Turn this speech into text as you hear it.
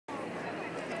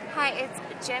Hi,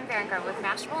 it's Jen Berenger with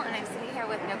Mashable, and I'm sitting here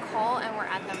with Nicole, and we're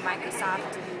at the Microsoft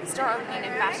store opening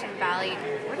in Fashion Valley.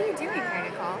 What are you doing here,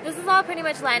 Nicole? This is all pretty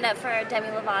much lined up for Demi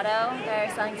Lovato. They're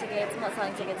selling tickets, not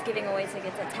selling tickets, giving away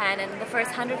tickets at 10, and the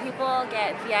first 100 people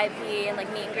get VIP and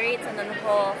like meet and greets, and then the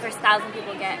whole first 1,000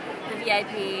 people get the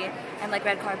VIP and like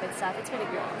red carpet stuff. It's pretty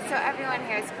cool. So everyone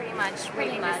here is pretty much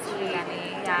waiting to see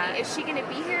Demi. Yeah. Is she going to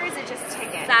be here, or is it just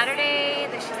tickets? Saturday,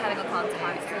 she's having a concert,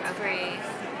 so it's free.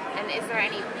 And is there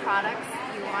any products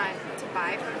you want to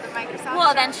buy from the Microsoft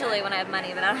Well, store? eventually when I have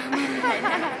money, but I don't have money right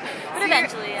now. But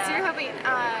eventually, yeah. So you're hoping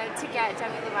to get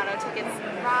Demi Lovato tickets.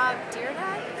 Rob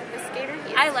Dyrdek, the skater,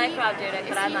 I like Rob Dyrdek,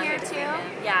 but I'm not here here to see too?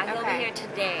 him. Yeah, he'll be here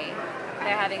today.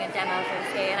 They're having a demo for the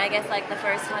skate, and I guess like the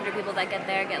first 100 people that get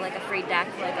there get like a free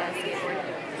deck, like a skateboard.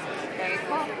 Very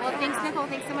cool. Well, thanks, Nicole.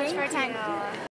 Thanks so much for your time.